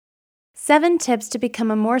7 tips to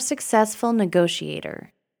become a more successful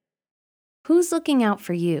negotiator. Who's looking out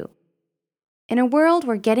for you? In a world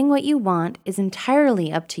where getting what you want is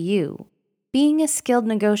entirely up to you, being a skilled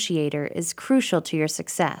negotiator is crucial to your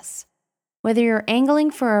success. Whether you're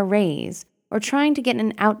angling for a raise or trying to get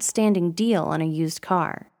an outstanding deal on a used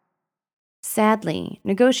car. Sadly,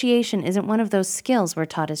 negotiation isn't one of those skills we're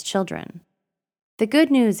taught as children. The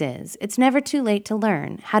good news is, it's never too late to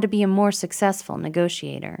learn how to be a more successful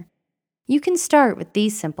negotiator. You can start with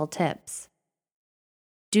these simple tips.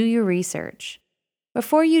 Do your research.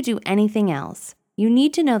 Before you do anything else, you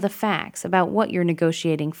need to know the facts about what you're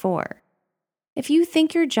negotiating for. If you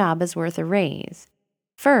think your job is worth a raise,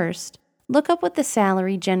 first, look up what the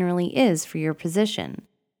salary generally is for your position.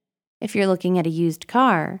 If you're looking at a used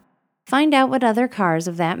car, find out what other cars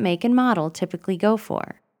of that make and model typically go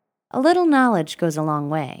for. A little knowledge goes a long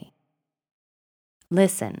way.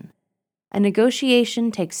 Listen. A negotiation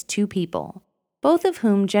takes 2 people, both of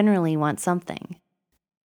whom generally want something.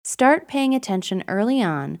 Start paying attention early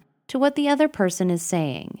on to what the other person is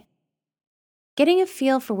saying. Getting a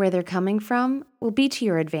feel for where they're coming from will be to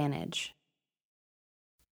your advantage.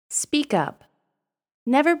 Speak up.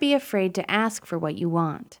 Never be afraid to ask for what you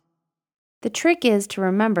want. The trick is to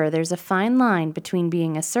remember there's a fine line between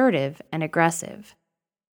being assertive and aggressive.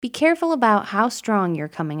 Be careful about how strong you're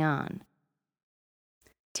coming on.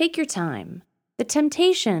 Take your time. The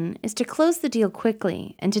temptation is to close the deal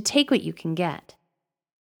quickly and to take what you can get.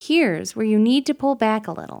 Here's where you need to pull back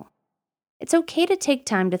a little. It's okay to take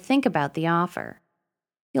time to think about the offer.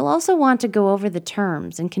 You'll also want to go over the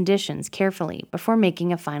terms and conditions carefully before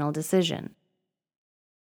making a final decision.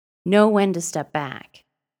 Know when to step back.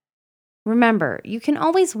 Remember, you can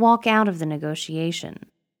always walk out of the negotiation.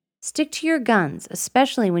 Stick to your guns,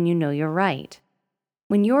 especially when you know you're right.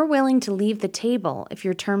 When you're willing to leave the table if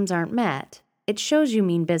your terms aren't met, it shows you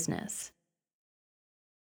mean business.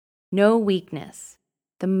 No weakness.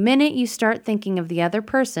 The minute you start thinking of the other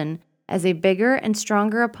person as a bigger and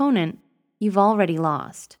stronger opponent, you've already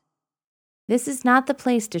lost. This is not the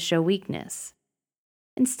place to show weakness.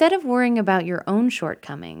 Instead of worrying about your own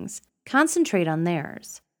shortcomings, concentrate on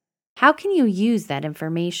theirs. How can you use that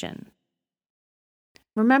information?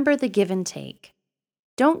 Remember the give and take.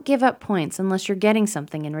 Don't give up points unless you're getting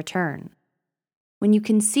something in return. When you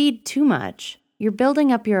concede too much, you're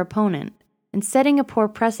building up your opponent and setting a poor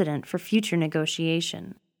precedent for future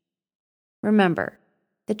negotiation. Remember,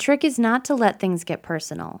 the trick is not to let things get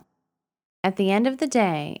personal. At the end of the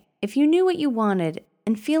day, if you knew what you wanted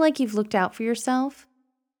and feel like you've looked out for yourself,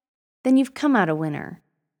 then you've come out a winner.